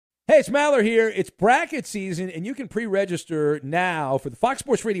Hey, it's Maller here. It's bracket season, and you can pre-register now for the Fox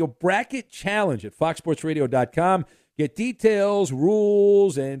Sports Radio Bracket Challenge at foxsportsradio.com. Get details,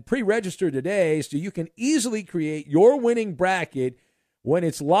 rules, and pre-register today so you can easily create your winning bracket when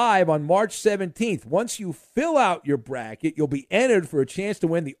it's live on March 17th. Once you fill out your bracket, you'll be entered for a chance to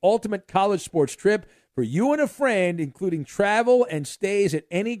win the ultimate college sports trip for you and a friend, including travel and stays at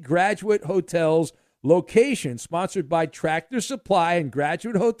any Graduate Hotels location, sponsored by Tractor Supply and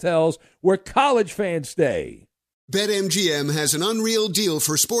Graduate Hotels, where college fans stay. BetMGM has an unreal deal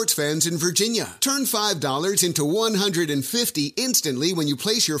for sports fans in Virginia. Turn $5 into $150 instantly when you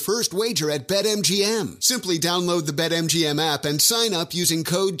place your first wager at BetMGM. Simply download the BetMGM app and sign up using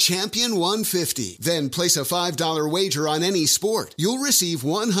code Champion150. Then place a $5 wager on any sport. You'll receive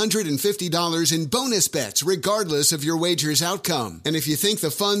 $150 in bonus bets regardless of your wager's outcome. And if you think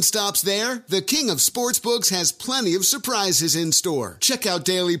the fun stops there, the King of Sportsbooks has plenty of surprises in store. Check out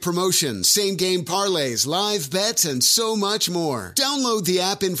daily promotions, same-game parlays, live bets, and so much more. Download the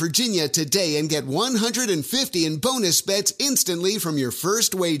app in Virginia today and get $150 in bonus bets instantly from your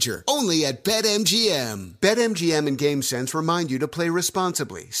first wager. Only at BetMGM. BetMGM and GameSense remind you to play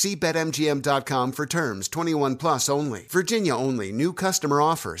responsibly. See BetMGM.com for terms. 21 plus only. Virginia only. New customer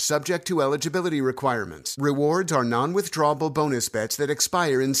offer. Subject to eligibility requirements. Rewards are non-withdrawable bonus bets that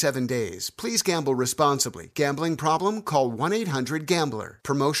expire in 7 days. Please gamble responsibly. Gambling problem? Call 1-800-GAMBLER.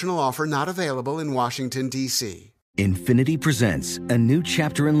 Promotional offer not available in Washington, D.C. Infiniti presents a new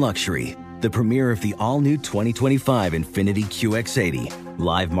chapter in luxury, the premiere of the all-new 2025 Infiniti QX80,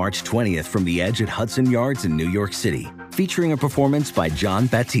 live March 20th from the Edge at Hudson Yards in New York City, featuring a performance by John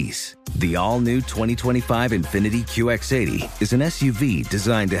Batiste. The all-new 2025 Infiniti QX80 is an SUV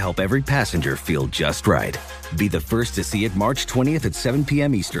designed to help every passenger feel just right. Be the first to see it March 20th at 7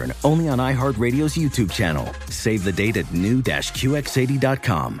 p.m. Eastern, only on iHeartRadio's YouTube channel. Save the date at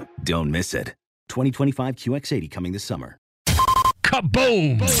new-QX80.com. Don't miss it. 2025 QX80 coming this summer.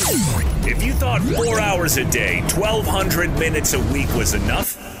 Kaboom! If you thought 4 hours a day, 1,200 minutes a week was enough,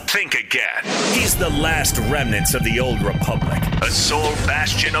 think again. He's the last remnants of the old republic, a sole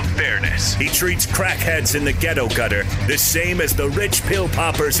bastion of fairness. He treats crackheads in the ghetto gutter the same as the rich pill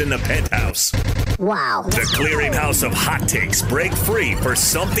poppers in the penthouse. Wow. The clearinghouse of hot takes break free for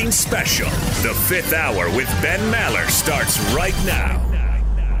something special. The Fifth Hour with Ben Maller starts right now.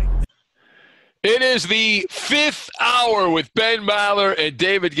 It is the Fifth Hour with Ben Maller and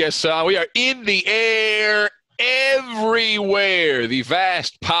David Gasson. We are in the air everywhere. The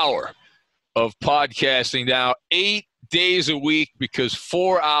vast power of podcasting now, 8 days a week, because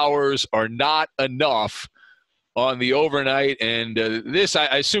 4 hours are not enough on the overnight. And this,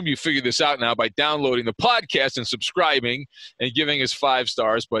 I assume you figured this out now by downloading the podcast and subscribing and giving us 5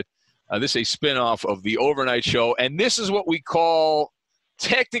 stars. But this is a spinoff of the overnight show. And this is what we call,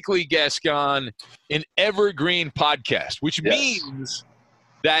 technically, Gascon, an evergreen podcast, which means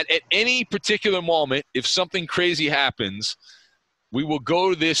that at any particular moment, if something crazy happens, we will go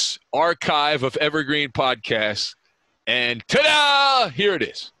to this archive of evergreen podcasts, and ta-da! Here it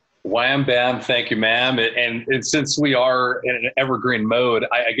is. Wham, bam, thank you, ma'am. And since we are in an evergreen mode,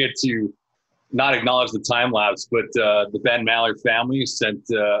 I get to not acknowledge the time lapse, but the Ben Maller family sent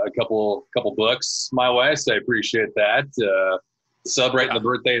a couple books my way, so I appreciate that. Celebrating the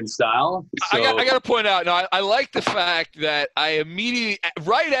birthday in style. So, I got to point out, now, I like the fact that I immediately,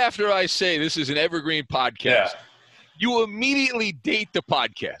 right after I say this is an evergreen podcast, you immediately date the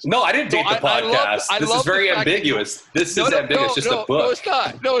podcast. No, I didn't date the podcast. This is very ambiguous. This is ambiguous, just a book. No, it's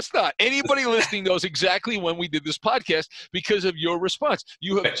not. No, it's not. Anybody listening knows exactly when we did this podcast because of your response.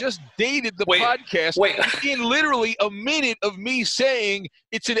 You have just dated the podcast in literally a minute of me saying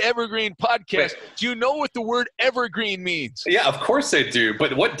it's an evergreen podcast. Do you know what the word evergreen means? Yeah, of course I do.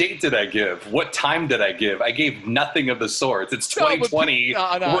 But what date did I give? What time did I give? I gave nothing of the sorts. It's 2020.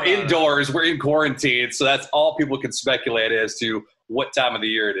 We're indoors. We're in quarantine. So that's all people can speculate as to what time of the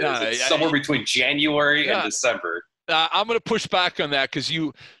year it is. It's somewhere between January and December. I'm going to push back on that because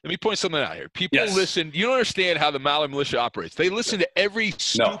let me point something out here. People listen. You don't understand how the Maller Militia operates. They listen to every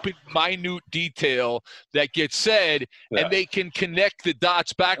stupid, minute detail that gets said, and they can connect the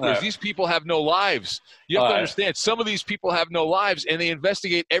dots backwards. These people have no lives. You have to understand, some of these people have no lives, and they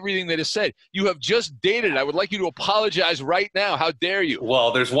investigate everything that is said. You have just dated. I would like you to apologize right now. How dare you?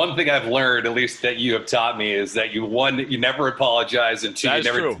 Well, there's one thing I've learned, at least that you have taught me, is that you never apologize, and two,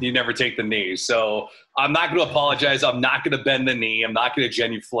 you never take the knee. So I'm not going to apologize. I'm not going to bend the knee. I'm not going to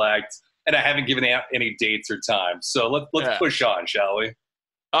genuflect. And I haven't given out any dates or times. So let's push on, shall we?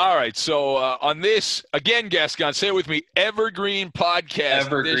 All right. So on this, again, Gascon, say it with me, Evergreen Podcast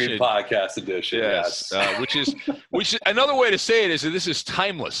Evergreen Edition. Podcast Edition, yes. which is another way to say it is that this is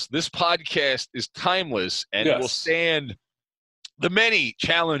timeless. This podcast is timeless, and it will stand the many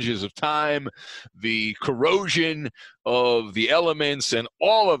challenges of time, the corrosion of the elements, and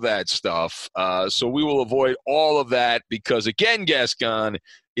all of that stuff. So we will avoid all of that because, again, Gascon,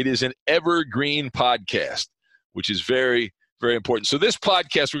 it is an evergreen podcast, which is very, very important. So this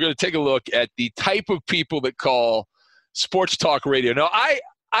podcast, we're going to take a look at the type of people that call sports talk radio. Now, I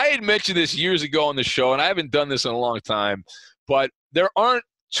had mentioned this years ago on the show, and I haven't done this in a long time, but there aren't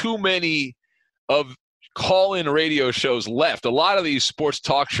too many of call-in radio shows left. A lot of these sports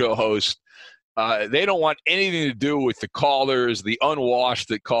talk show hosts, they don't want anything to do with the callers, the unwashed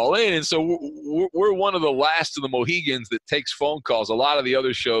that call in. And so we're one of the last of the Mohegans that takes phone calls. A lot of the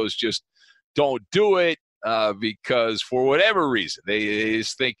other shows just don't do it because for whatever reason, they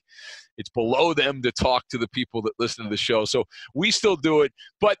just think it's below them to talk to the people that listen to the show. So we still do it.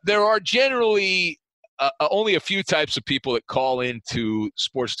 But there are generally only a few types of people that call into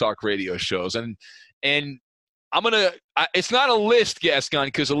sports talk radio shows. And I'm going to – it's not a list, Gascon,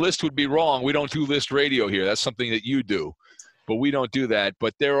 because a list would be wrong. We don't do list radio here. That's something that you do. But we don't do that.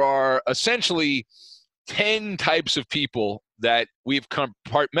 But there are essentially 10 types of people that we've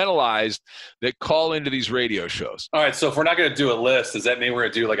compartmentalized that call into these radio shows. All right, so if we're not going to do a list, does that mean we're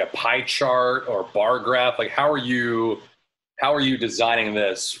going to do like a pie chart or bar graph? Like how are you designing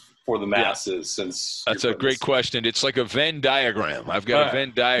this for the masses? Since that's a great question. It's like a Venn diagram. I've got a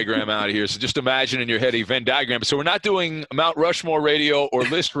Venn diagram out here. So just imagine in your head a Venn diagram. So we're not doing Mount Rushmore radio or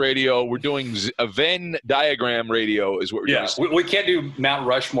list radio. We're doing a Venn diagram radio is what we're doing. We can't do Mount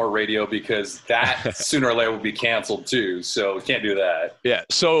Rushmore radio because that sooner or later will be canceled too. So we can't do that. Yeah,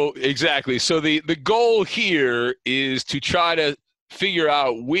 so exactly. So the goal here is to try to figure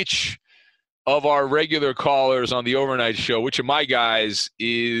out which of our regular callers on the overnight show, which of my guys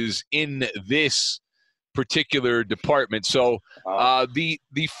is in this particular department. So the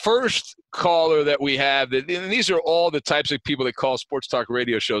first caller that we have, and these are all the types of people that call sports talk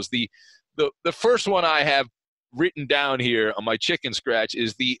radio shows. The first one I have written down here on my chicken scratch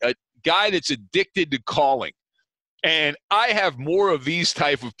is the guy that's addicted to calling. And I have more of these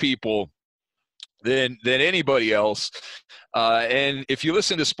type of people than anybody else. And if you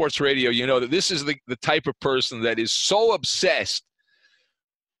listen to sports radio, you know that this is the type of person that is so obsessed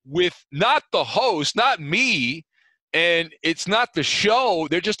with not the host, not me, and it's not the show.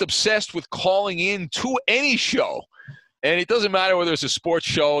 They're just obsessed with calling in to any show. And it doesn't matter whether it's a sports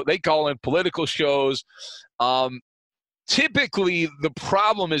show. They call in political shows. Typically, the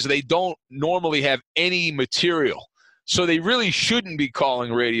problem is they don't normally have any material. So they really shouldn't be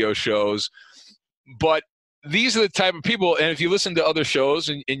calling radio shows. But these are the type of people, and if you listen to other shows,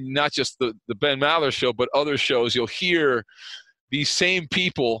 and not just the Ben Maller show, but other shows, you'll hear these same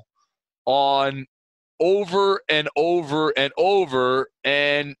people on over and over and over.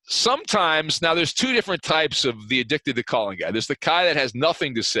 And sometimes, now there's two different types of the addicted to calling guy. There's the guy that has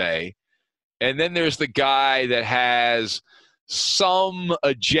nothing to say, and then there's the guy that has some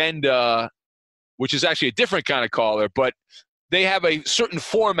agenda, which is actually a different kind of caller, but they have a certain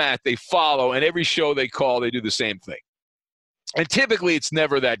format they follow, and every show they call, they do the same thing. And typically, it's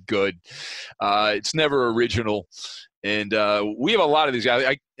never that good. It's never original. And we have a lot of these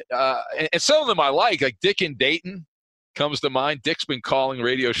guys. And some of them I like Dick and Dayton comes to mind. Dick's been calling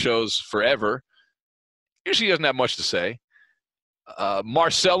radio shows forever. Usually doesn't have much to say.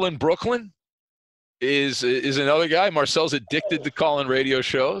 Marcel in Brooklyn is another guy. Marcel's addicted to calling radio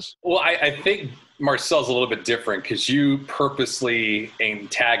shows. Well, I think Marcel's a little bit different because you purposely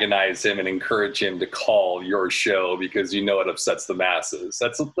antagonize him and encourage him to call your show because you know it upsets the masses.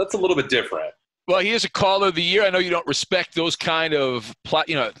 That's a little bit different. Well, he is a caller of the year. I know you don't respect those kind of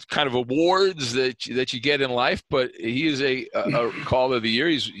awards that you get in life, but he is a caller of the year.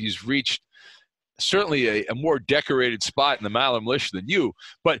 He's reached certainly a more decorated spot in the Maller Militia than you,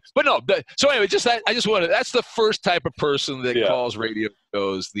 but no. So anyway, that's the first type of person that calls radio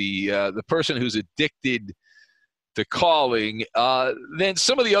shows. The person who's addicted to calling. Then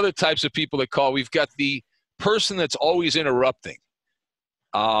some of the other types of people that call. We've got the person that's always interrupting,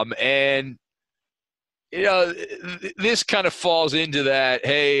 and this kind of falls into that.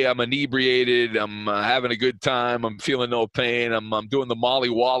 Hey, I'm inebriated. I'm having a good time. I'm feeling no pain. I'm doing the Molly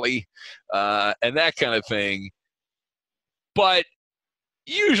Wally, and that kind of thing. But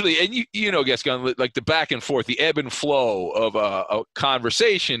usually, and you know, Gascon, like the back and forth, the ebb and flow of a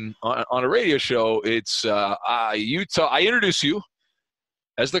conversation on a radio show. It's I introduce you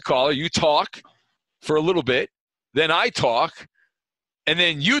as the caller. You talk for a little bit, then I talk. and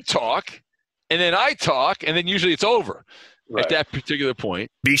then you talk, and then I talk, and then usually it's over at that particular point.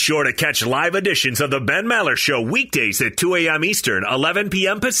 Be sure to catch live editions of the Ben Maller Show weekdays at 2 a.m. Eastern, 11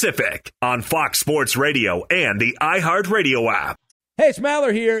 p.m. Pacific on Fox Sports Radio and the iHeartRadio app. Hey, it's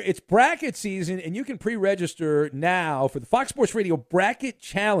Maller here. It's bracket season, and you can pre-register now for the Fox Sports Radio Bracket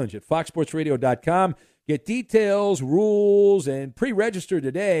Challenge at foxsportsradio.com. Get details, rules, and pre-register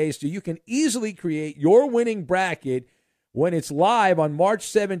today so you can easily create your winning bracket when it's live on March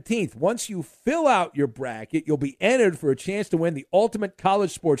 17th. Once you fill out your bracket, you'll be entered for a chance to win the ultimate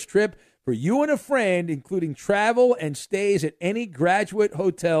college sports trip for you and a friend, including travel and stays at any Graduate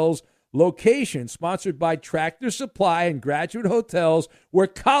Hotels location, sponsored by Tractor Supply and Graduate Hotels, where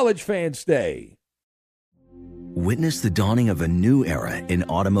college fans stay. Witness the dawning of a new era in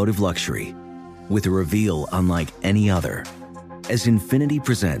automotive luxury with a reveal unlike any other as Infiniti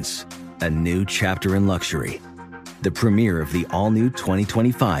presents a new chapter in luxury, the premiere of the all-new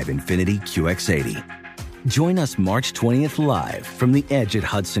 2025 Infiniti QX80. Join us March 20th live from the Edge at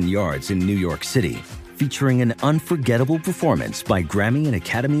Hudson Yards in New York City, featuring an unforgettable performance by Grammy and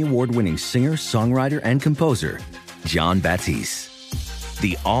Academy Award-winning singer, songwriter, and composer, Jon Batiste.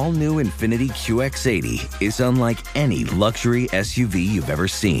 The all-new Infiniti QX80 is unlike any luxury SUV you've ever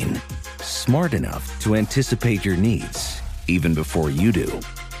seen. Smart enough to anticipate your needs, even before you do.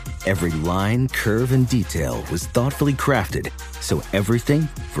 Every line, curve, and detail was thoughtfully crafted so everything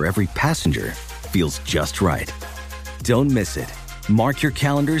for every passenger feels just right. Don't miss it. Mark your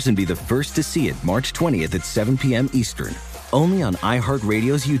calendars and be the first to see it March 20th at 7 p.m. Eastern, only on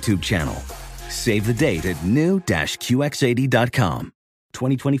iHeartRadio's YouTube channel. Save the date at new-QX80.com.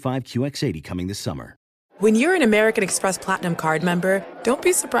 2025 QX80 coming this summer. When you're an American Express Platinum Card member, don't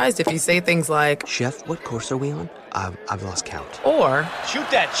be surprised if you say things like, "Chef, what course are we on? I've lost count." Or, "Shoot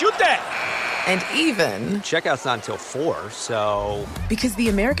that, shoot that!" And even, "Checkout's not until 4, so..." Because the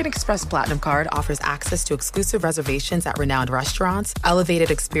American Express Platinum Card offers access to exclusive reservations at renowned restaurants,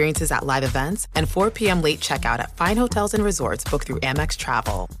 elevated experiences at live events, and 4 p.m. late checkout at fine hotels and resorts booked through Amex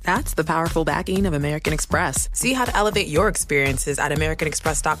Travel. That's the powerful backing of American Express. See how to elevate your experiences at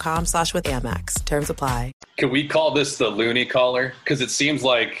americanexpress.com/withAmex. Terms apply. Can we call this the Looney Caller? Because it seems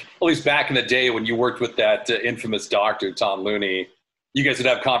like, at least back in the day when you worked with that infamous doctor, Tom Looney, you guys would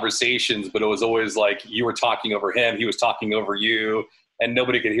have conversations, but it was always like you were talking over him, he was talking over you, and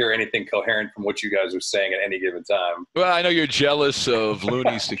nobody could hear anything coherent from what you guys were saying at any given time. Well, I know you're jealous of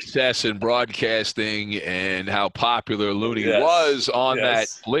Looney's success in broadcasting and how popular Looney was on that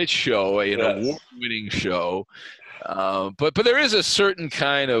Blitz show, an award-winning show. But there is a certain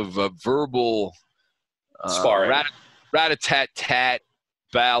kind of verbal sparring, rat-a-tat-tat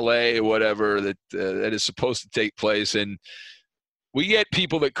ballet or whatever that is supposed to take place, and we get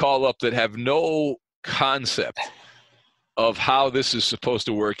people that call up that have no concept of how this is supposed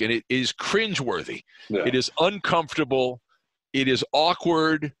to work, and it is cringeworthy. Yeah. It is uncomfortable. It is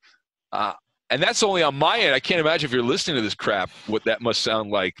awkward. And that's only on my end. I can't imagine if you're listening to this crap what that must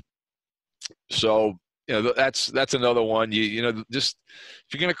sound like. So, that's another one. Just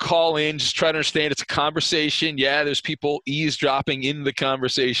if you're going to call in, just try to understand it's a conversation. Yeah, there's people eavesdropping in the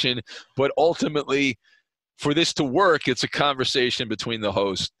conversation, but ultimately, for this to work, it's a conversation between the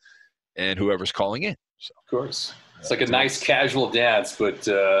host and whoever's calling in. So, of course. It's like a nice casual dance, but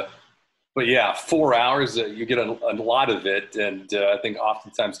yeah, 4 hours, you get a lot of it, and I think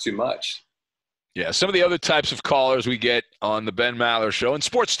oftentimes too much. Yeah, some of the other types of callers we get on the Ben Maller Show and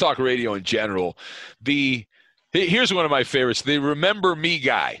sports talk radio in general, here's one of my favorites, the Remember Me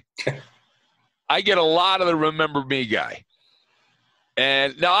guy. I get a lot of the Remember Me guy.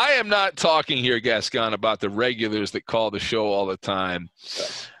 And now I am not talking here, Gascon, about the regulars that call the show all the time.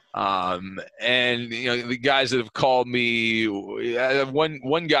 And the guys that have called me,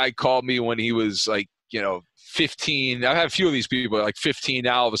 one guy called me when he was like, 15. I have a few of these people like 15.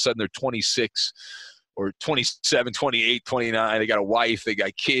 Now all of a sudden they're 26 or 27, 28, 29. They got a wife, they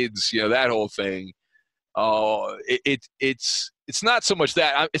got kids, that whole thing. It's not so much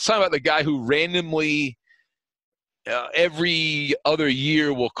that. It's talking about the guy who randomly every other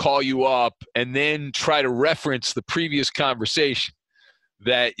year will call you up and then try to reference the previous conversation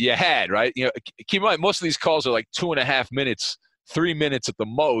that you had, right? Keep in mind, most of these calls are like 2.5 minutes, 3 minutes at the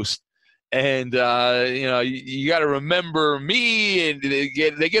most. And, you got to remember me, and they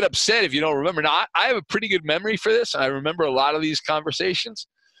get upset if you don't remember. Now, I have a pretty good memory for this. I remember a lot of these conversations,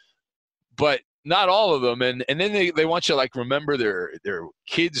 but not all of them. And then they want you to, like, remember their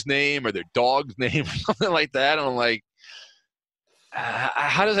kid's name or their dog's name or something like that. And I'm like,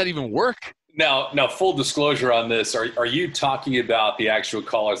 how does that even work? Now, full disclosure on this, are you talking about the actual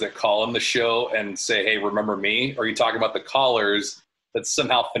callers that call in the show and say, hey, remember me? Or are you talking about the callers that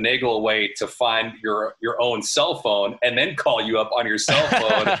somehow finagle a way to find your own cell phone and then call you up on your cell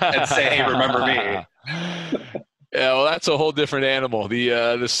phone and say, hey, remember me. Yeah, well, that's a whole different animal.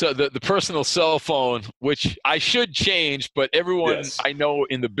 The personal cell phone, which I should change, but everyone I know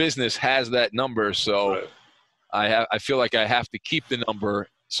in the business has that number, so I feel like I have to keep the number.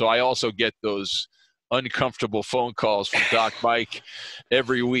 So I also get those uncomfortable phone calls from Doc Mike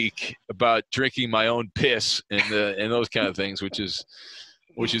every week about drinking my own piss and those kind of things, which is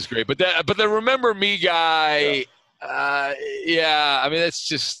great. But the remember me guy, I mean, it's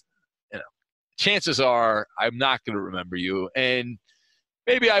just. Chances are I'm not going to remember you, and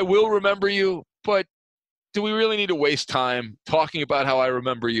maybe I will remember you, but do we really need to waste time talking about how I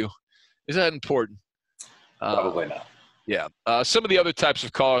remember you? Is that important? Probably not. Yeah. Some of the other types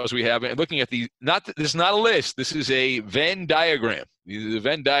of callers we have, and looking at this is not a list. This is a Venn diagram. The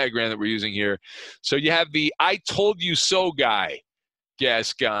Venn diagram that we're using here. So you have the I told you so guy,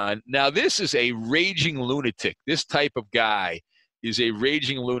 Gascon. Now, this is a raging lunatic. This type of guy is a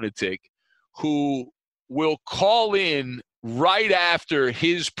raging lunatic who will call in right after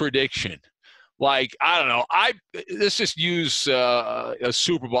his prediction. Like, I don't know, let's just use a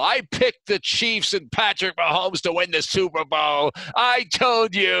Super Bowl. I picked the Chiefs and Patrick Mahomes to win the Super Bowl. I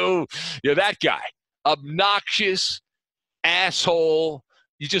told you. You're that guy. Obnoxious, asshole.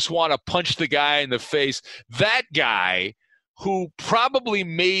 You just want to punch the guy in the face. That guy who probably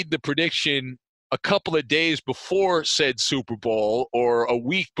made the prediction a couple of days before said Super Bowl or a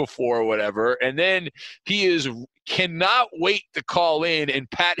week before or whatever, and then he cannot wait to call in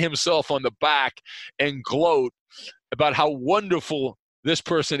and pat himself on the back and gloat about how wonderful this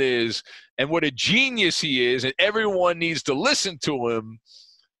person is and what a genius he is, and everyone needs to listen to him.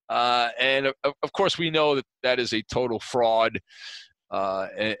 And of course, we know that is a total fraud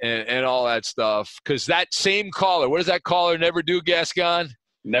and all that stuff, because that same caller, what does that caller never do, Gascon?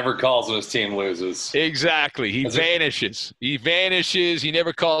 Never calls when his team loses. Exactly. He vanishes. He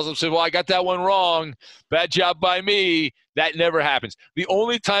never calls them, says, well, I got that one wrong. Bad job by me. That never happens. The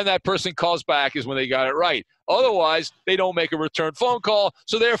only time that person calls back is when they got it right. Otherwise, they don't make a return phone call,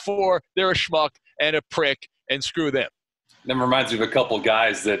 so therefore they're a schmuck and a prick, and screw them. That reminds me of a couple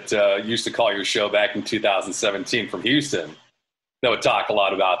guys that used to call your show back in 2017 from Houston. They would talk a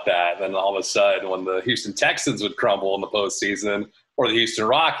lot about that. And all of a sudden, when the Houston Texans would crumble in the postseason, or the Houston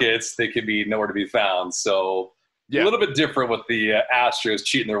Rockets, they could be nowhere to be found. So a little bit different with the Astros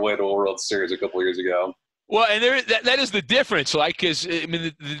cheating their way to a World Series a couple of years ago. Well, and that is the difference. Like, because I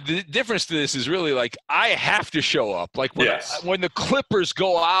mean, the difference to this is really like I have to show up. Like when the Clippers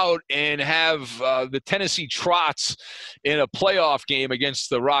go out and have the Tennessee Trots in a playoff game against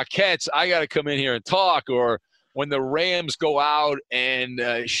the Rockettes, I got to come in here and talk. Or when the Rams go out and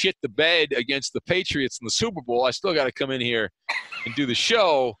shit the bed against the Patriots in the Super Bowl, I still got to come in here and do the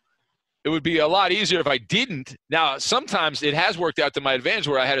show. It would be a lot easier if I didn't. Now, sometimes it has worked out to my advantage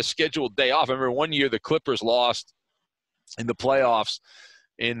where I had a scheduled day off. I remember one year the Clippers lost in the playoffs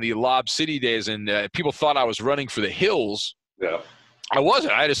in the Lob City days, and people thought I was running for the hills. Yeah, I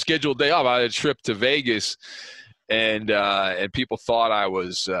wasn't. I had a scheduled day off. I had a trip to Vegas, and people thought I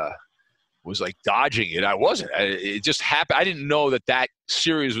was like dodging it. I wasn't. It just happened. I didn't know that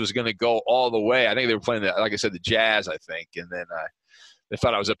series was going to go all the way. I think they were playing, like I said, the Jazz, I think. And then they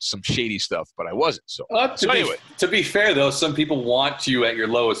thought I was up to some shady stuff, but I wasn't. So anyway. To be fair, though, some people want you at your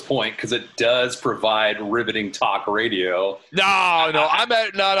lowest point because it does provide riveting talk radio. No. I'm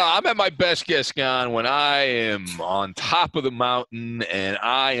at my best, Gascon, when I am on top of the mountain and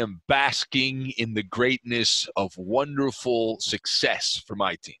I am basking in the greatness of wonderful success for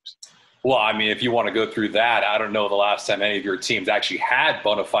my teams. Well, I mean, if you want to go through that, I don't know the last time any of your teams actually had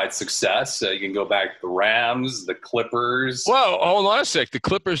bona fide success. You can go back to the Rams, the Clippers. Well, hold on a sec. The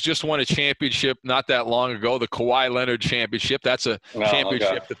Clippers just won a championship not that long ago, the Kawhi Leonard championship. That's a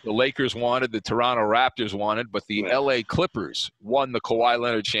championship that the Lakers wanted, the Toronto Raptors wanted, but the L.A. Clippers won the Kawhi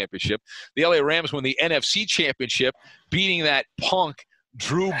Leonard championship. The L.A. Rams won the NFC championship, beating that punk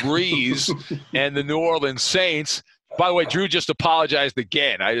Drew Brees and the New Orleans Saints. By the way, Drew just apologized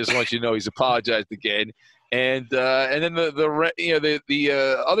again. I just want you to know he's apologized again. And then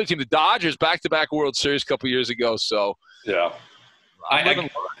the other team, the Dodgers, back-to-back World Series a couple years ago. So I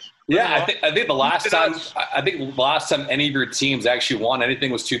think the last time any of your teams actually won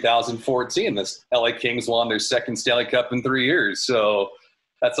anything was 2014. The LA Kings won their second Stanley Cup in 3 years. So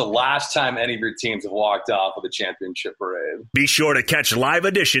that's the last time any of your teams have walked off with a championship parade. Be sure to catch live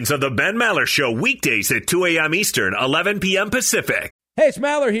editions of the Ben Maller Show weekdays at 2 a.m. Eastern, 11 p.m. Pacific. Hey, it's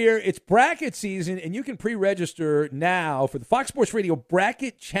Maller here. It's bracket season, and you can pre-register now for the Fox Sports Radio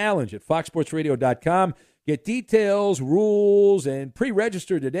Bracket Challenge at foxsportsradio.com. Get details, rules, and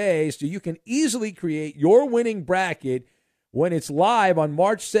pre-register today so you can easily create your winning bracket when it's live on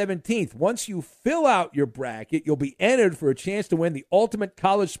March 17th. Once you fill out your bracket, you'll be entered for a chance to win the ultimate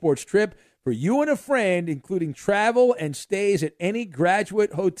college sports trip for you and a friend, including travel and stays at any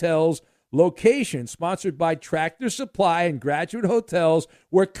Graduate Hotels location, sponsored by Tractor Supply and Graduate Hotels,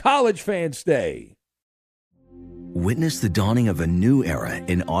 where college fans stay. Witness the dawning of a new era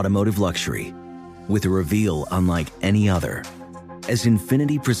in automotive luxury with a reveal unlike any other as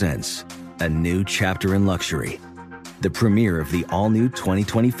Infiniti presents a new chapter in luxury, the premiere of the all-new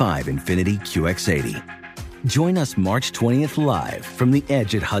 2025 Infiniti QX80. Join us March 20th live from the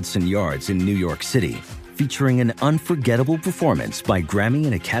Edge at Hudson Yards in New York City, featuring an unforgettable performance by Grammy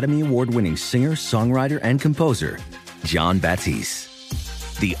and Academy Award-winning singer, songwriter, and composer, Jon Batiste.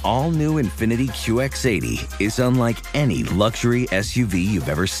 The all-new Infiniti QX80 is unlike any luxury SUV you've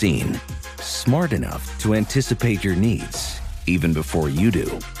ever seen. Smart enough to anticipate your needs, even before you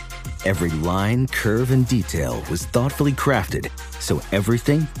do. Every line, curve, and detail was thoughtfully crafted, so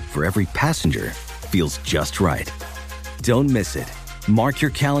everything for every passenger feels just right. Don't miss it. Mark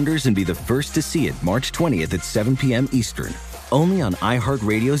your calendars and be the first to see it March 20th at 7 p.m. Eastern, only on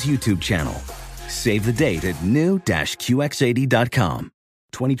iHeartRadio's YouTube channel. Save the date at new-QX80.com.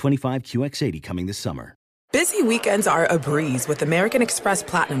 2025 QX80 coming this summer. Busy weekends are a breeze with American Express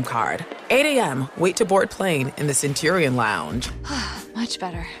Platinum Card. 8 a.m., wait to board plane in the Centurion Lounge. Much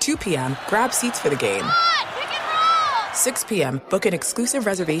better. 2 p.m., grab seats for the game. 6 p.m., book an exclusive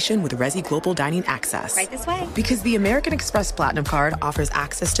reservation with Resi Global Dining Access. Right this way. Because the American Express Platinum Card offers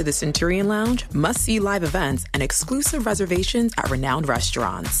access to the Centurion Lounge, must-see live events, and exclusive reservations at renowned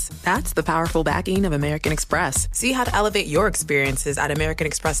restaurants. That's the powerful backing of American Express. See how to elevate your experiences at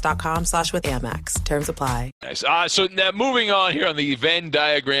americanexpress.com/withAmex. Terms apply. Nice. So now moving on here on the Venn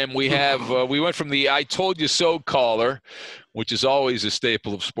diagram, we have we went from the I told you so caller, which is always a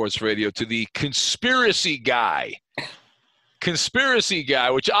staple of sports radio, to the conspiracy guy. Conspiracy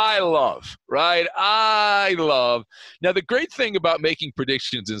guy, which I love, right? I love. Now, the great thing about making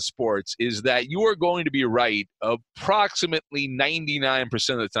predictions in sports is that you are going to be right approximately 99%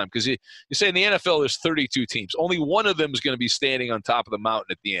 of the time. Because you say in the NFL, there's 32 teams. Only one of them is going to be standing on top of the mountain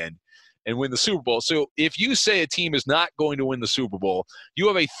at the end and win the Super Bowl. So if you say a team is not going to win the Super Bowl, you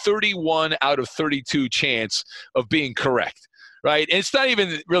have a 31 out of 32 chance of being correct, right? And it's not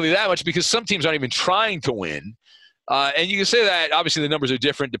even really that much because some teams aren't even trying to win. And you can say that, obviously, the numbers are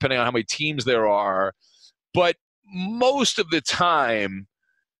different depending on how many teams there are. But most of the time,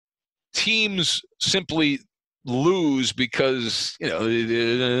 teams simply lose because,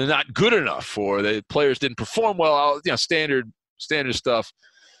 they're not good enough or the players didn't perform well, standard stuff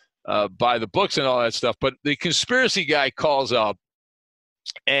by the books and all that stuff. But the conspiracy guy calls up,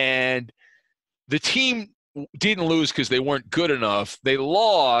 and the team didn't lose because they weren't good enough. They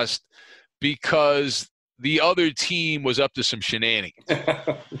lost because the other team was up to some shenanigans,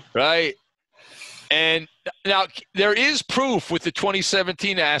 right? And now there is proof with the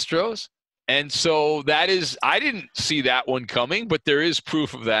 2017 Astros. And so that is – I didn't see that one coming, but there is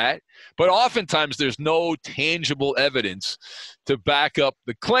proof of that. But oftentimes there's no tangible evidence to back up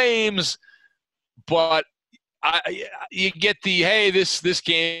the claims. But you get the, hey, this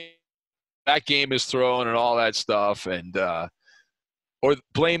game, that game is thrown and all that stuff. And or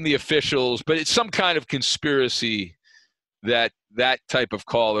blame the officials, but it's some kind of conspiracy that type of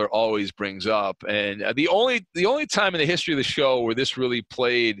caller always brings up. And the only time in the history of the show where this really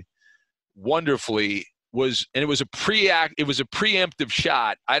played wonderfully was, and it was a preemptive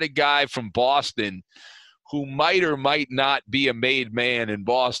shot. I had a guy from Boston who might or might not be a made man in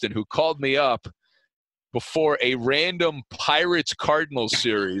Boston who called me up before a random Pirates-Cardinals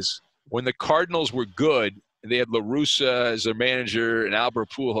series when the Cardinals were good. They had La Russa as their manager and Albert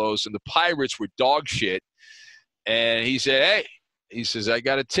Pujols, and the Pirates were dog shit. And he said, hey, he says, I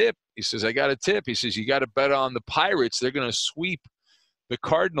got a tip. He says, you got to bet on the Pirates. They're going to sweep the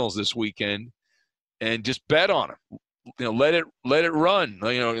Cardinals this weekend and just bet on them. Let it run,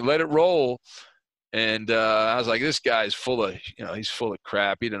 let it roll. And I was like, this guy's he's full of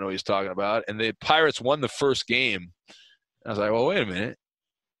crap. He didn't know what he's talking about. And the Pirates won the first game. I was like, well, wait a minute.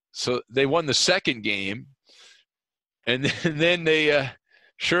 So they won the second game. And then they,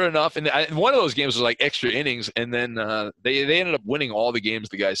 sure enough, and one of those games was like extra innings, and then they ended up winning all the games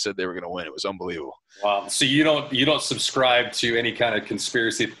the guys said they were going to win. It was unbelievable. Wow. So you don't subscribe to any kind of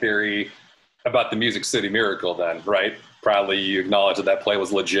conspiracy theory about the Music City Miracle then, right? Probably you acknowledge that play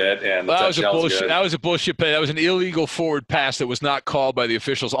was legit and the touchdown was good. That was a bullshit play. That was an illegal forward pass that was not called by the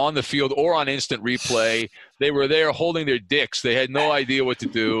officials on the field or on instant replay. They were there holding their dicks. They had no idea what to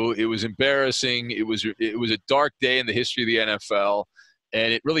do. It was embarrassing. It was a dark day in the history of the NFL,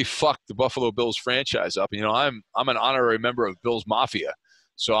 and it really fucked the Buffalo Bills franchise up. You know, I'm an honorary member of Bills Mafia,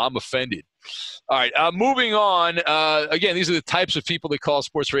 so I'm offended. All right, moving on. Again, these are the types of people that call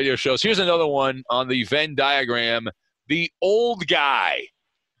sports radio shows. Here's another one on the Venn diagram, the old guy.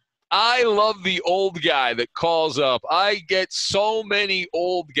 I love the old guy that calls up. I get so many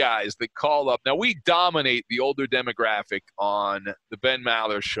old guys that call up. Now, we dominate the older demographic on the Ben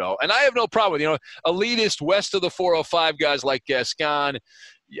Maller Show, and I have no problem with, elitist west of the 405 guys like Gascon.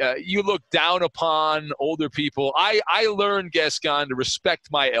 You look down upon older people. I learned, Gascon, to respect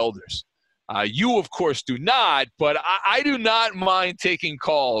my elders. You, of course, do not, but I do not mind taking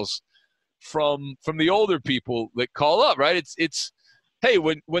calls from the older people that call up, right? It's hey,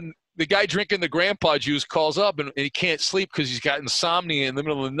 when the guy drinking the grandpa juice calls up and he can't sleep because he's got insomnia in the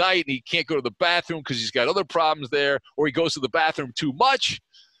middle of the night and he can't go to the bathroom because he's got other problems there, or he goes to the bathroom too much.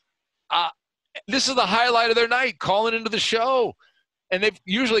 This is the highlight of their night, calling into the show. And they've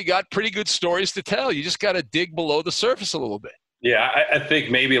usually got pretty good stories to tell. You just got to dig below the surface a little bit. Yeah, I think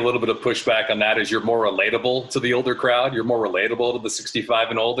maybe a little bit of pushback on that is you're more relatable to the older crowd. You're more relatable to the 65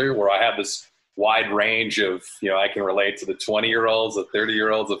 and older, where I have this wide range of, I can relate to the 20-year-olds, the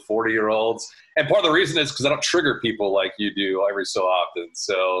 30-year-olds, the 40-year-olds. And part of the reason is because I don't trigger people like you do every so often.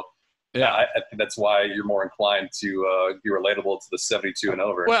 So, yeah, I think that's why you're more inclined to be relatable to the 72 and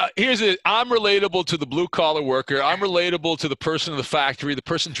over. Well, here's it. I'm relatable to the blue-collar worker. I'm relatable to the person in the factory, the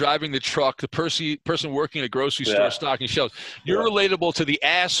person driving the truck, the person working at a grocery store stocking shelves. You're relatable to the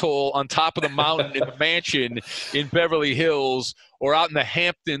asshole on top of the mountain in the mansion in Beverly Hills, or out in the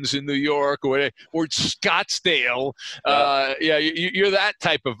Hamptons in New York, or Scottsdale. You're that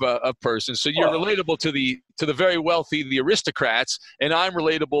type of person. So you're relatable to the very wealthy, the aristocrats, and I'm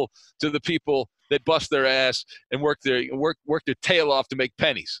relatable to the people that bust their ass and work their tail off to make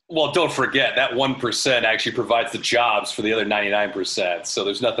pennies. Well, don't forget that 1% actually provides the jobs for the other 99%. So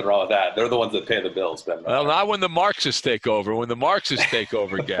there's nothing wrong with that. They're the ones that pay the bills, Ben. Well, not when the Marxists take over. When the Marxists take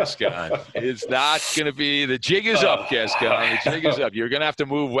over, Gascon, it's not going to be. The jig is up, Gascon. The jig is up. You're going to have to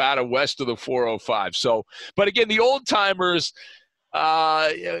move out of west of the 405. So, but again, the old timers.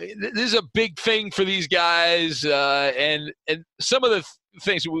 This is a big thing for these guys, and some of the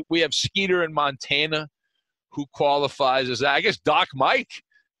things we have. Skeeter in Montana, who qualifies as that. I guess Doc Mike,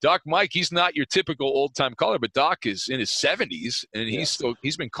 he's not your typical old time caller, but Doc is in his 70s, and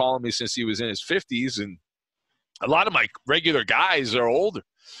he's been calling me since he was in his 50s, and a lot of my regular guys are older.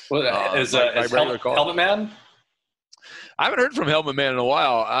 Well, is Helmet Man? I haven't heard from Helmet Man in a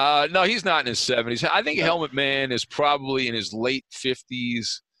while. No, he's not in his 70s. I think Helmet Man is probably in his late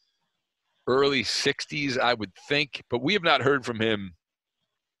 50s, early 60s, I would think. But we have not heard from him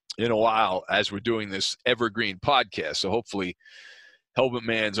in a while as we're doing this evergreen podcast. So hopefully Helmet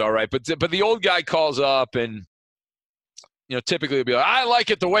Man's all right. But the old guy calls up and, typically he'll be like, I like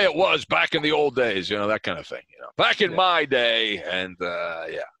it the way it was back in the old days, that kind of thing. Back in my day. And,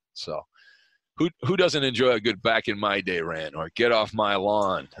 so. Who doesn't enjoy a good back in my day rant or get off my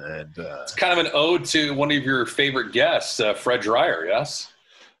lawn? And it's kind of an ode to one of your favorite guests, Fred Dreyer, yes?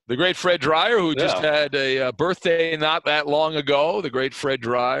 The great Fred Dreyer, who just had a birthday not that long ago. The great Fred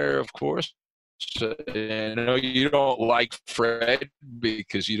Dreyer, of course. I know you don't like Fred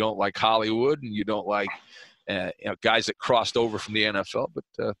because you don't like Hollywood and you don't like guys that crossed over from the NFL,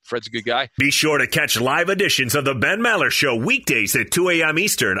 but Fred's a good guy. Be sure to catch live editions of the Ben Maller Show weekdays at 2 a.m.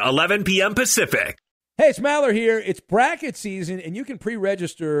 Eastern, 11 p.m. Pacific. Hey, it's Maller here. It's bracket season, and you can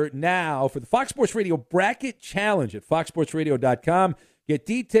pre-register now for the Fox Sports Radio Bracket Challenge at foxsportsradio.com. Get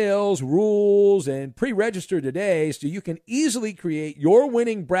details, rules, and pre-register today so you can easily create your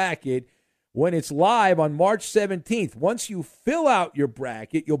winning bracket when it's live on March 17th. Once you fill out your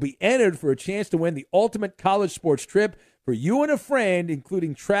bracket, you'll be entered for a chance to win the ultimate college sports trip for you and a friend,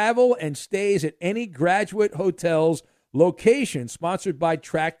 including travel and stays at any Graduate Hotels location, sponsored by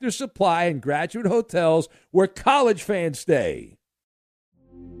Tractor Supply and Graduate Hotels, where college fans stay.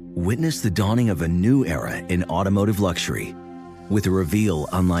 Witness the dawning of a new era in automotive luxury with a reveal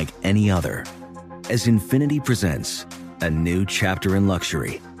unlike any other as Infiniti presents a new chapter in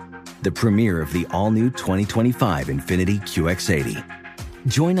luxury, the premiere of the all-new 2025 Infiniti QX80.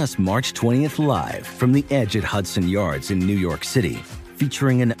 Join us March 20th live from the Edge at Hudson Yards in New York City,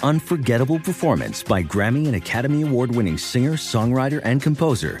 featuring an unforgettable performance by Grammy and Academy Award-winning singer, songwriter, and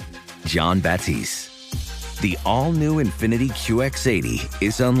composer, Jon Batiste. The all-new Infiniti QX80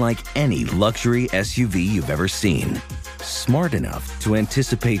 is unlike any luxury SUV you've ever seen. Smart enough to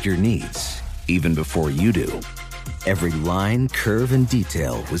anticipate your needs, even before you do. Every line, curve, and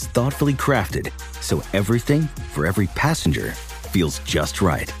detail was thoughtfully crafted so everything for every passenger feels just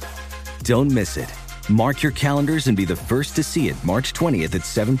right. Don't miss it. Mark your calendars and be the first to see it March 20th at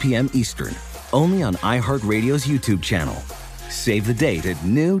 7 p.m. Eastern, only on iHeartRadio's YouTube channel. Save the date at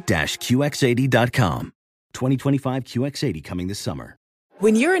new-QX80.com. 2025 QX80 coming this summer.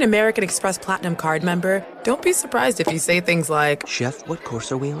 When you're an American Express Platinum Card member, don't be surprised if you say things like, Chef, what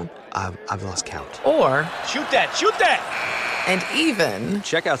course are we on? I've lost count. or, Shoot that! Shoot that! and even,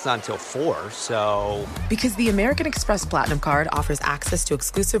 Checkout's not until 4, so... because the American Express Platinum Card offers access to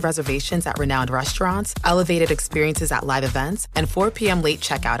exclusive reservations at renowned restaurants, elevated experiences at live events, and 4 p.m. late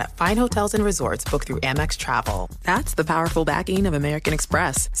checkout at fine hotels and resorts booked through Amex Travel. That's the powerful backing of American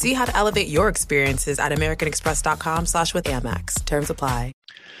Express. See how to elevate your experiences at americanexpress.com/withAmex. Terms apply.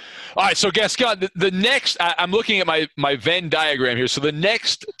 All right, so Gascon, the next, I'm looking at my Venn diagram here. So the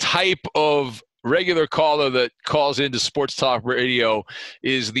next type of regular caller that calls into Sports Talk Radio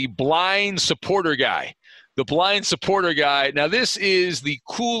is the blind supporter guy. The blind supporter guy. Now, this is the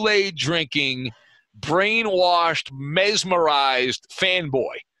Kool-Aid drinking, brainwashed, mesmerized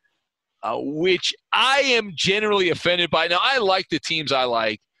fanboy, which I am generally offended by. Now, I like the teams I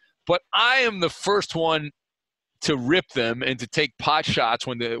like, but I am the first one to rip them and to take pot shots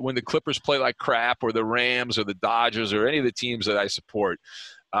when the Clippers play like crap, or the Rams or the Dodgers or any of the teams that I support.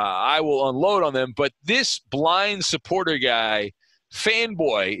 I will unload on them. But this blind supporter guy,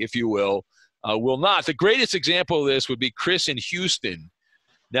 fanboy, if you will not. The greatest example of this would be Chris in Houston.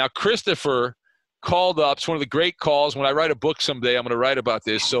 Now, Christopher called up. It's one of the great calls. When I write a book someday, I'm going to write about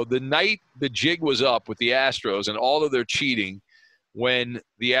this. So the night the jig was up with the Astros and all of their cheating, when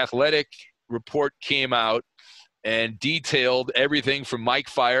the Athletic report came out and detailed everything from Mike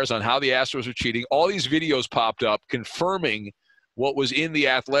Fiers on how the Astros were cheating, all these videos popped up confirming what was in the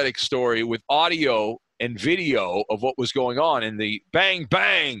Athletic story with audio and video of what was going on, and the bang,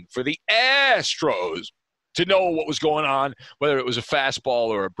 bang for the Astros to know what was going on, whether it was a fastball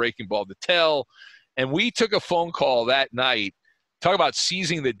or a breaking ball to tell. And we took a phone call that night. Talk about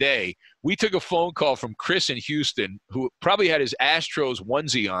seizing the day. We took a phone call from Chris in Houston, who probably had his Astros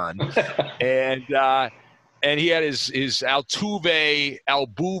onesie on, and he had his Altuve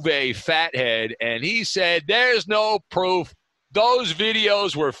fathead, and he said, "There's no proof. Those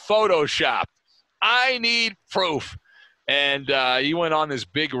videos were photoshopped. I need proof." And he went on this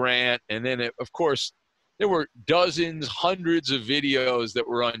big rant. And then, of course, there were dozens, hundreds of videos that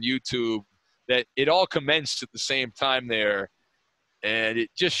were on YouTube that it all commenced at the same time there. And it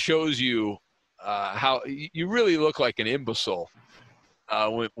just shows you how you really look like an imbecile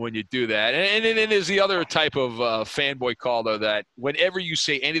when you do that. And then there's the other type of fanboy caller that whenever you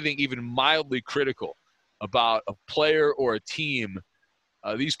say anything even mildly critical about a player or a team,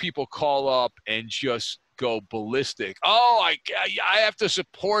 these people call up and just go ballistic. Oh, I have to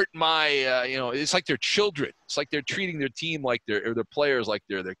support my, it's like they're children. It's like they're treating their team like their players like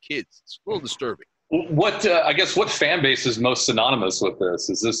they're their kids. It's a little disturbing. What fan base is most synonymous with this?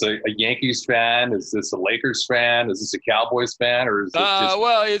 Is this a Yankees fan? Is this a Lakers fan? Is this a Cowboys fan? Or is it just...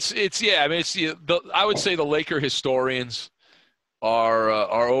 Well, it's yeah. I mean, I would say the Laker historians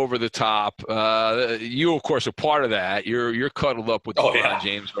are over the top. You, of course, are part of that. You're cuddled up with LeBron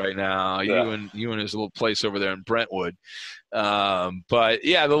James right now. Yeah. You and his little place over there in Brentwood. But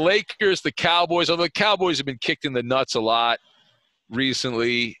yeah, the Lakers, the Cowboys. Although the Cowboys have been kicked in the nuts a lot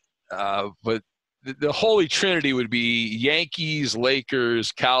recently, but the Holy Trinity would be Yankees,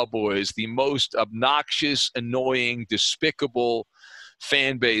 Lakers, Cowboys, the most obnoxious, annoying, despicable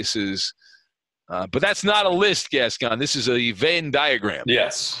fan bases. But that's not a list, Gascon. This is a Venn diagram.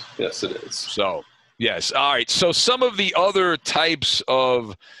 Yes, it is. So, yes. All right. So some of the other types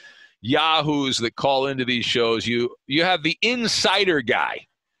of yahoos that call into these shows, you have the insider guy.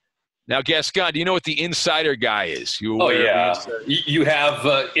 Now, Gascon, do you know what the insider guy is? You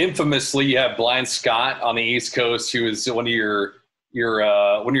have infamously, you have Blind Scott on the East Coast, who is one of your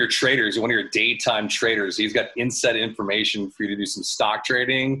traders, one of your daytime traders. He's got inside information for you to do some stock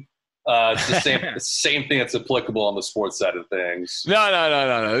trading. It's the same thing that's applicable on the sports side of things.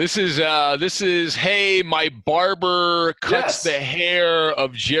 No. This is hey, my barber cuts the hair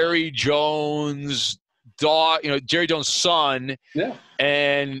of Jerry Jones' Jerry Jones' son,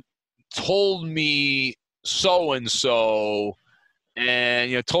 and told me so and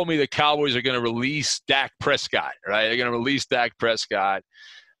told me the Cowboys are going to release Dak Prescott, right? They're going to release Dak Prescott,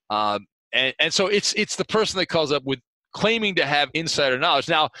 and so it's the person that calls up with claiming to have insider knowledge.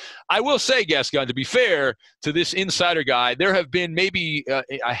 Now, I will say, Gascon, to be fair to this insider guy, there have been maybe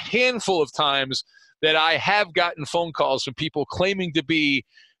a handful of times that I have gotten phone calls from people claiming to be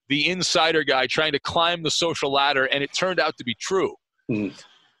the insider guy trying to climb the social ladder, and it turned out to be true.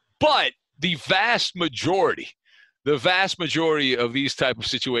 But the vast majority of these type of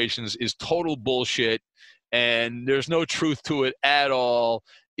situations is total bullshit, and there's no truth to it at all.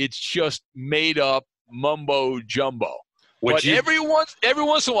 It's just made up mumbo jumbo. But every once in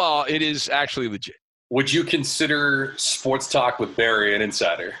a while, it is actually legit. Would you consider Sports Talk with Barry an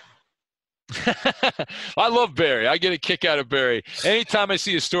insider? I love Barry. I get a kick out of Barry. Anytime I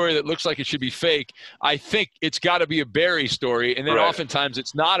see a story that looks like it should be fake, I think it's got to be a Barry story, and then oftentimes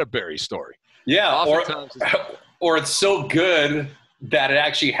it's not a Barry story. Yeah, or it's so good that it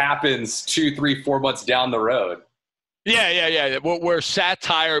actually happens 2, 3, 4 months down the road. Yeah. Where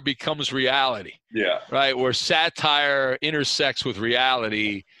satire becomes reality. Yeah. Right, where satire intersects with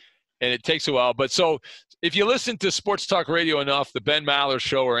reality, and it takes a while. But so if you listen to Sports Talk Radio enough, the Ben Maller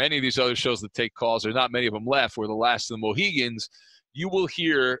Show or any of these other shows that take calls, there are not many of them left, we're the last of the Mohegans, you will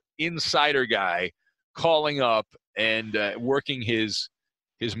hear insider guy calling up and working his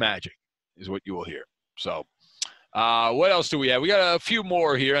magic is what you will hear. So what else do we have? We got a few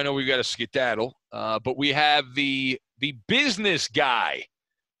more here. I know we've got a skedaddle, but we have the business guy.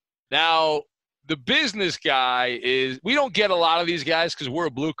 Now, the business guy is – we don't get a lot of these guys because we're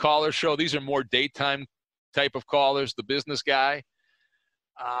a blue-collar show. These are more daytime type of callers, the business guy.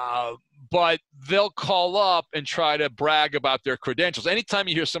 But they'll call up and try to brag about their credentials. Anytime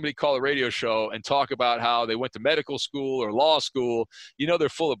you hear somebody call a radio show and talk about how they went to medical school or law school, you know they're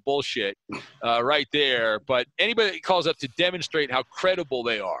full of bullshit right there. But anybody that calls up to demonstrate how credible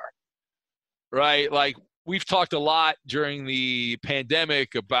they are, right? Like we've talked a lot during the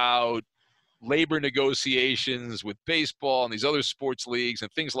pandemic about labor negotiations with baseball and these other sports leagues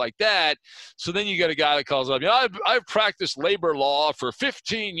and things like that. So then you got a guy that calls up, I've practiced labor law for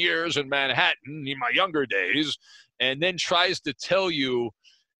 15 years in Manhattan in my younger days, and then tries to tell you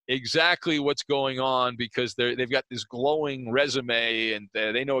exactly what's going on because they've got this glowing resume and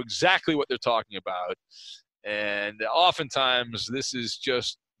they know exactly what they're talking about. And oftentimes this is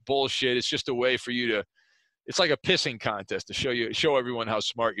just bullshit. It's just a way for you to, it's like a pissing contest to show everyone how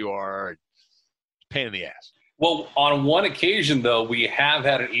smart you are. Pain in the ass. Well, on one occasion, though, we have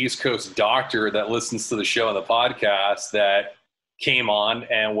had an East Coast doctor that listens to the show and the podcast that came on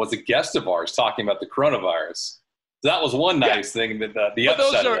and was a guest of ours talking about the coronavirus. So that was one nice thing, that the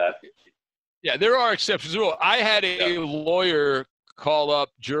upside of that. Yeah, there are exceptions. I had a lawyer call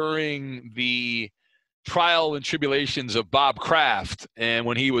up during the trial and tribulations of Bob Kraft, and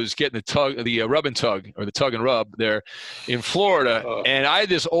when he was getting the rub and tug, or the tug and rub there in Florida, and I had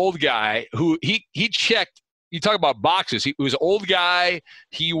this old guy who he checked. You talk about boxes. He was an old guy.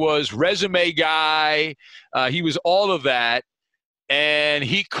 He was resume guy. He was all of that, and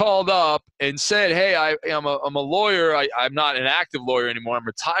he called up and said, "Hey, I'm a lawyer. I'm not an active lawyer anymore. I'm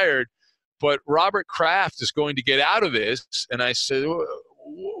retired, but Robert Kraft is going to get out of this." And I said,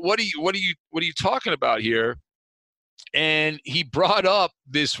 What are you talking about here? And he brought up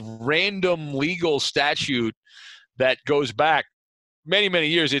this random legal statute that goes back many, many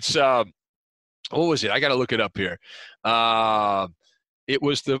years. It's what was it? I got to look it up here. It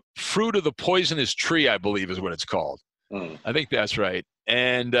was the fruit of the poisonous tree, I believe, is what it's called. I think that's right.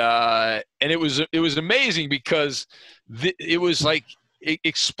 And it was amazing because it was like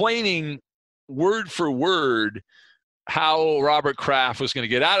explaining word for word how Robert Kraft was going to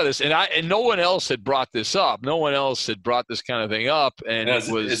get out of this, and no one else had brought this up. No one else had brought this kind of thing up, and now,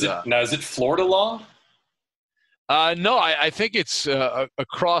 is it Florida law? No, I think it's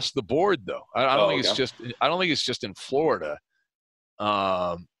across the board, though. I don't think it's just in Florida.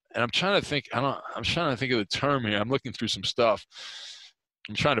 And I'm trying to think. I'm trying to think of the term here. I'm looking through some stuff.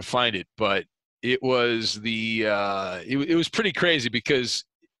 I'm trying to find it, but it was it was pretty crazy because,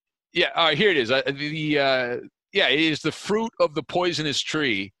 all right, here it is. It is the fruit of the poisonous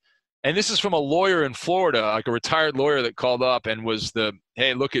tree. And this is from a lawyer in Florida, like a retired lawyer that called up and was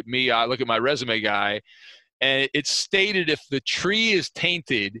hey, look at me, look at my resume guy. And it stated if the tree is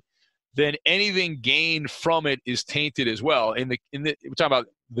tainted, then anything gained from it is tainted as well. We're talking about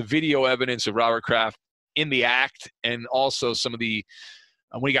the video evidence of Robert Kraft in the act, and also some of the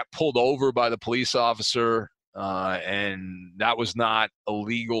when he got pulled over by the police officer, and that was not a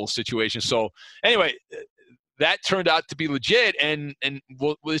legal situation. So anyway, that turned out to be legit, and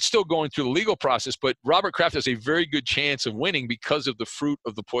it's still going through the legal process. But Robert Kraft has a very good chance of winning because of the fruit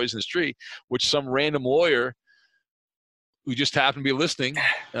of the poisonous tree, which some random lawyer who just happened to be listening,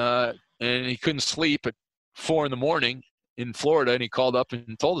 and he couldn't sleep at 4 a.m. in Florida, and he called up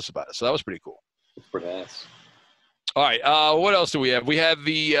and told us about it. So that was pretty cool. Pretty nice. All right, what else do we have? We have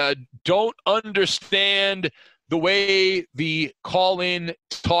the don't understand the way the call-in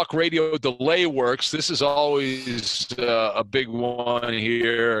talk radio delay works, this is always a big one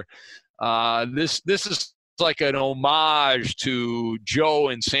here. This is like an homage to Joe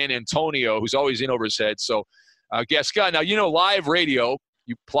in San Antonio, who's always in over his head. So, Gascon, now, live radio,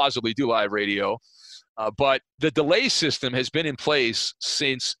 you plausibly do live radio, but the delay system has been in place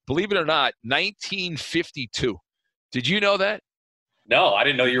since, believe it or not, 1952. Did you know that? No, I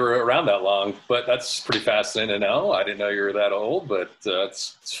didn't know you were around that long, but that's pretty fascinating to know. I didn't know you were that old, but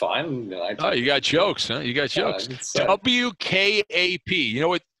it's fine. You got jokes, huh? You got jokes. WKAP. You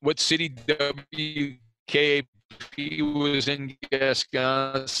know what city WKAP was in,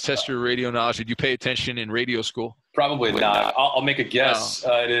 Gascon? Test your radio knowledge. Did you pay attention in radio school? Probably not. I'll make a guess.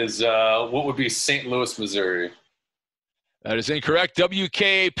 No. It is, what would be St. Louis, Missouri? That is incorrect.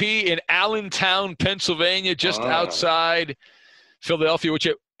 WKAP in Allentown, Pennsylvania, just outside Philadelphia, which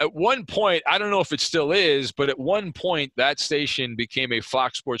at one point, I don't know if it still is, but at one point that station became a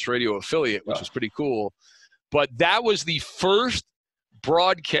Fox Sports Radio affiliate, which was pretty cool. But that was the first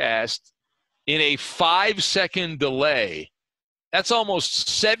broadcast in a 5-second delay. That's almost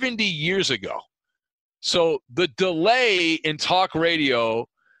 70 years ago. So the delay in talk radio,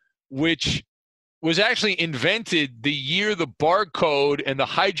 which was actually invented the year the barcode and the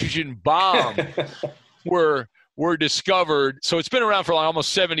hydrogen bomb were discovered. So it's been around for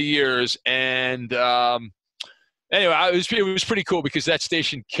almost 70 years. And anyway, it was pretty cool because that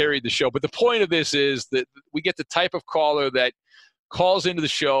station carried the show. But the point of this is that we get the type of caller that calls into the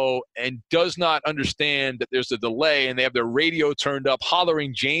show and does not understand that there's a delay, and they have their radio turned up.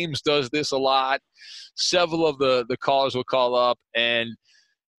 Hollering James does this a lot. Several of the callers will call up, and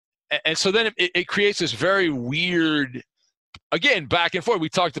so then it creates this very weird, again, back and forth. We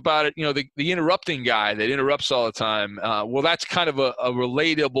talked about it, the interrupting guy that interrupts all the time. Well, that's kind of a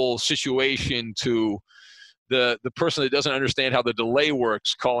relatable situation to the person that doesn't understand how the delay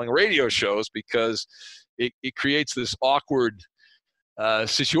works calling radio shows, because it creates this awkward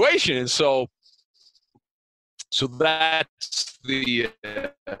situation. And so that's the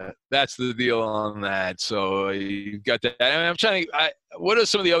deal on that. So you've got that. I'm trying to. What are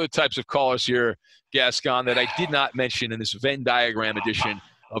some of the other types of callers here, Gascon, that I did not mention in this Venn diagram edition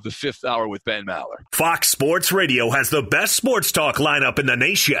of the Fifth Hour with Ben Maller? Fox Sports Radio has the best sports talk lineup in the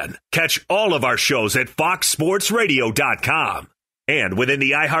nation. Catch all of our shows at foxsportsradio.com. And within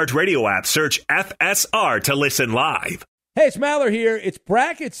the iHeartRadio app, search FSR to listen live. Hey, it's Maller here. It's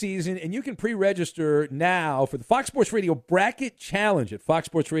bracket season, and you can pre-register now for the Fox Sports Radio Bracket Challenge at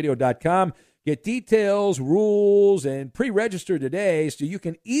foxsportsradio.com. Get details, rules, and pre-register today so you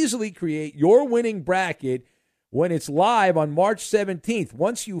can easily create your winning bracket when it's live on March 17th.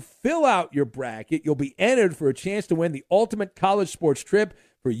 Once you fill out your bracket, you'll be entered for a chance to win the ultimate college sports trip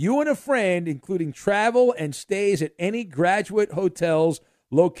for you and a friend, including travel and stays at any Graduate Hotels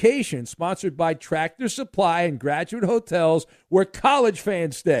location, sponsored by Tractor Supply and Graduate Hotels, where college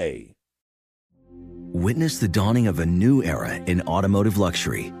fans stay. Witness the dawning of a new era in automotive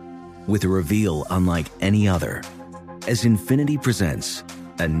luxury with a reveal unlike any other as Infiniti presents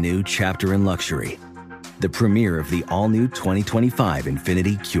a new chapter in luxury, the premiere of the all-new 2025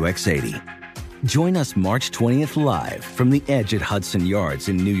 Infiniti QX80. Join us March 20th live from the Edge at Hudson Yards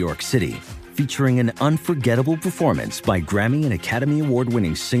in New York City, featuring an unforgettable performance by Grammy and Academy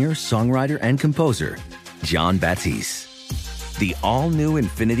Award-winning singer, songwriter, and composer, Jon Batiste. The all-new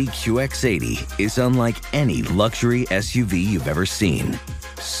Infiniti QX80 is unlike any luxury SUV you've ever seen.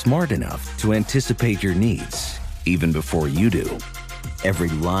 Smart enough to anticipate your needs, even before you do. Every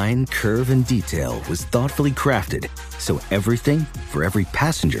line, curve, and detail was thoughtfully crafted, so everything for every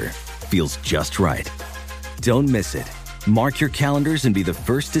passenger feels just right. Don't miss it. Mark your calendars and be the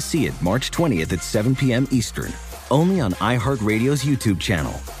first to see it March 20th at 7 p.m. Eastern, only on iHeartRadio's YouTube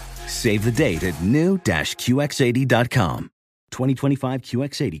channel. Save the date at new-QX80.com. 2025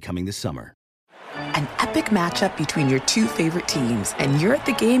 QX80 coming this summer. An epic matchup between your two favorite teams, and you're at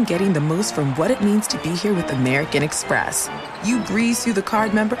the game getting the most from what it means to be here with American Express. You breeze through the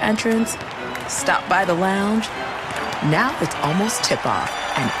card member entrance, stop by the lounge. Now it's almost tip-off,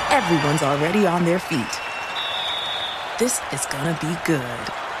 and everyone's already on their feet. This is gonna be good.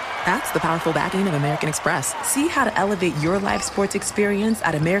 That's the powerful backing of American Express. See how to elevate your live sports experience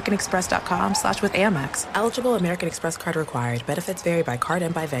at americanexpress.com/withAmex. Eligible American Express card required. Benefits vary by card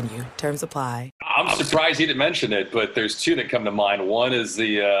and by venue. Terms apply. I'm surprised he didn't mention it, but there's two that come to mind. One is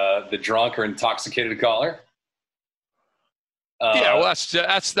the drunk or intoxicated caller. Well, that's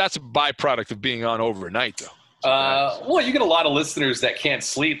a byproduct of being on overnight, though. Well, you get a lot of listeners that can't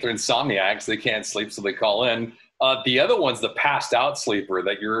sleep. They're insomniacs. They can't sleep, so they call in. The other one's the passed out sleeper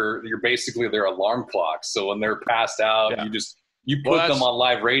that you're basically their alarm clock. So when they're passed out, you put them on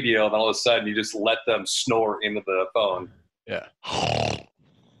live radio, and all of a sudden you just let them snore into the phone. Yeah.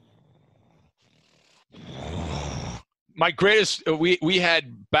 My greatest, we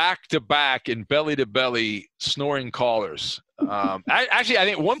had back-to-back and belly-to-belly snoring callers. I think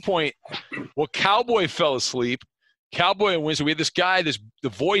at one point, Cowboy fell asleep. Cowboy and Winston, we had this guy, the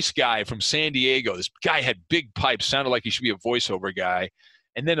voice guy from San Diego. This guy had big pipes, sounded like he should be a voiceover guy.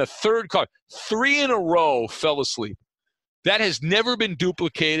 And then a third caller, 3 in a row fell asleep. That has never been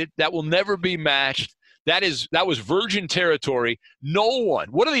duplicated. That will never be matched. That was virgin territory. No one.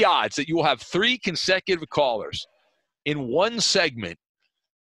 What are the odds that you will have 3 consecutive callers in one segment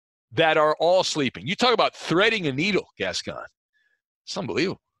that are all sleeping? You talk about threading a needle, Gascon. It's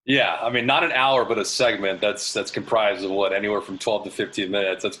unbelievable. Yeah, I mean, not an hour, but a segment that's comprised of anywhere from 12 to 15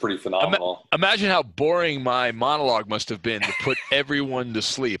 minutes. That's pretty phenomenal. Imagine how boring my monologue must have been to put everyone to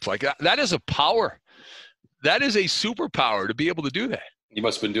sleep. Like that is a power. That is a superpower to be able to do that. You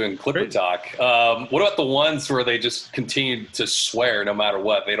must have been doing Clipper talk. What about the ones where they just continue to swear no matter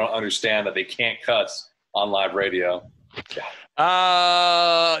what? They don't understand that they can't cuss on live radio.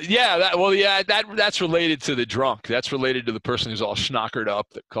 That's related to the drunk. That's related to the person who's all schnockered up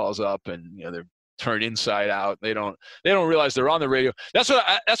that calls up and they're turned inside out. They don't realize they're on the radio. That's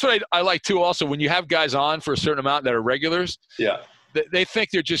what I like too. Also, when you have guys on for a certain amount that are regulars, they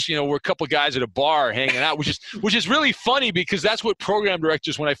think they're just we're a couple guys at a bar hanging out, which is really funny because that's what program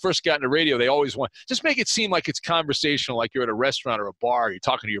directors, when I first got into radio, they always want just make it seem like it's conversational, like you're at a restaurant or a bar, you're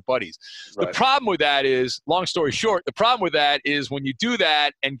talking to your buddies. Right. The problem with that is, long story short, the problem with that is when you do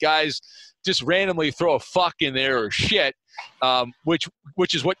that and guys just randomly throw a fuck in there or shit, which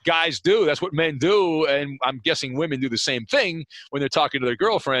is what guys do. That's what men do, and I'm guessing women do the same thing when they're talking to their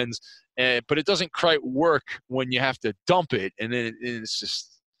girlfriends. But it doesn't quite work when you have to dump it, and then it's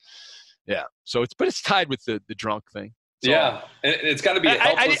just So it's tied with the drunk thing. So, it's got to be a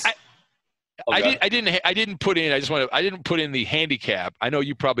helpless. I didn't put in the handicap. I know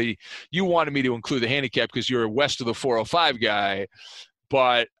you wanted me to include the handicap because you're a west of the 405 guy,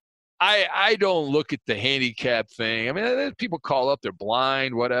 but I don't look at the handicap thing. I mean, people call up, they're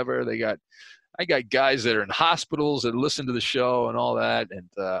blind, whatever. I got guys that are in hospitals that listen to the show and all that, and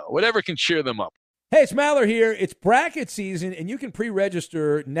whatever can cheer them up. Hey, it's Maller here. It's bracket season, and you can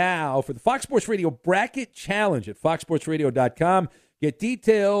pre-register now for the Fox Sports Radio Bracket Challenge at foxsportsradio.com. Get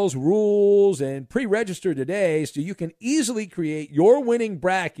details, rules, and pre-register today so you can easily create your winning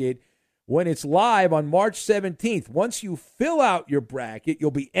bracket when it's live on March 17th. Once you fill out your bracket,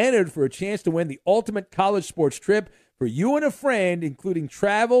 you'll be entered for a chance to win the ultimate college sports trip for you and a friend, including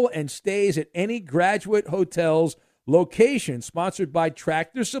travel and stays at any Graduate Hotels location, sponsored by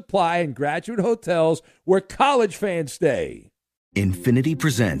Tractor Supply and Graduate Hotels, where college fans stay. Infiniti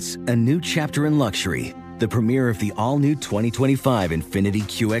presents a new chapter in luxury, the premiere of the all-new 2025 Infiniti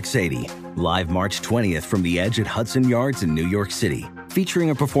QX80, live March 20th from the Edge at Hudson Yards in New York City, featuring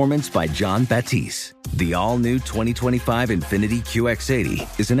a performance by John Batiste. The all-new 2025 Infiniti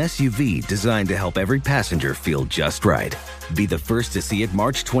QX80 is an SUV designed to help every passenger feel just right. Be the first to see it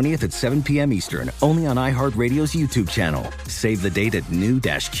March 20th at 7 p.m. Eastern, only on iHeartRadio's YouTube channel. Save the date at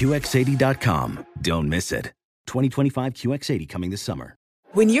new-QX80.com. Don't miss it. 2025 QX80 coming this summer.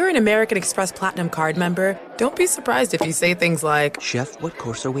 When you're an American Express Platinum card member, don't be surprised if you say things like, "Chef, what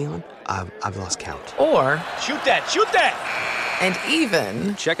course are we on? I've lost count." Or, Shoot that! And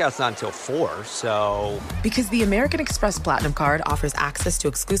even, Checkout's not until 4, so... Because the American Express Platinum Card offers access to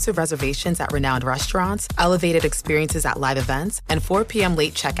exclusive reservations at renowned restaurants, elevated experiences at live events, and 4 p.m.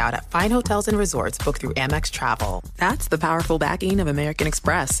 late checkout at fine hotels and resorts booked through Amex Travel. That's the powerful backing of American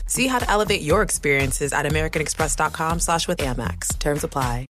Express. See how to elevate your experiences at americanexpress.com/withAmex. Terms apply.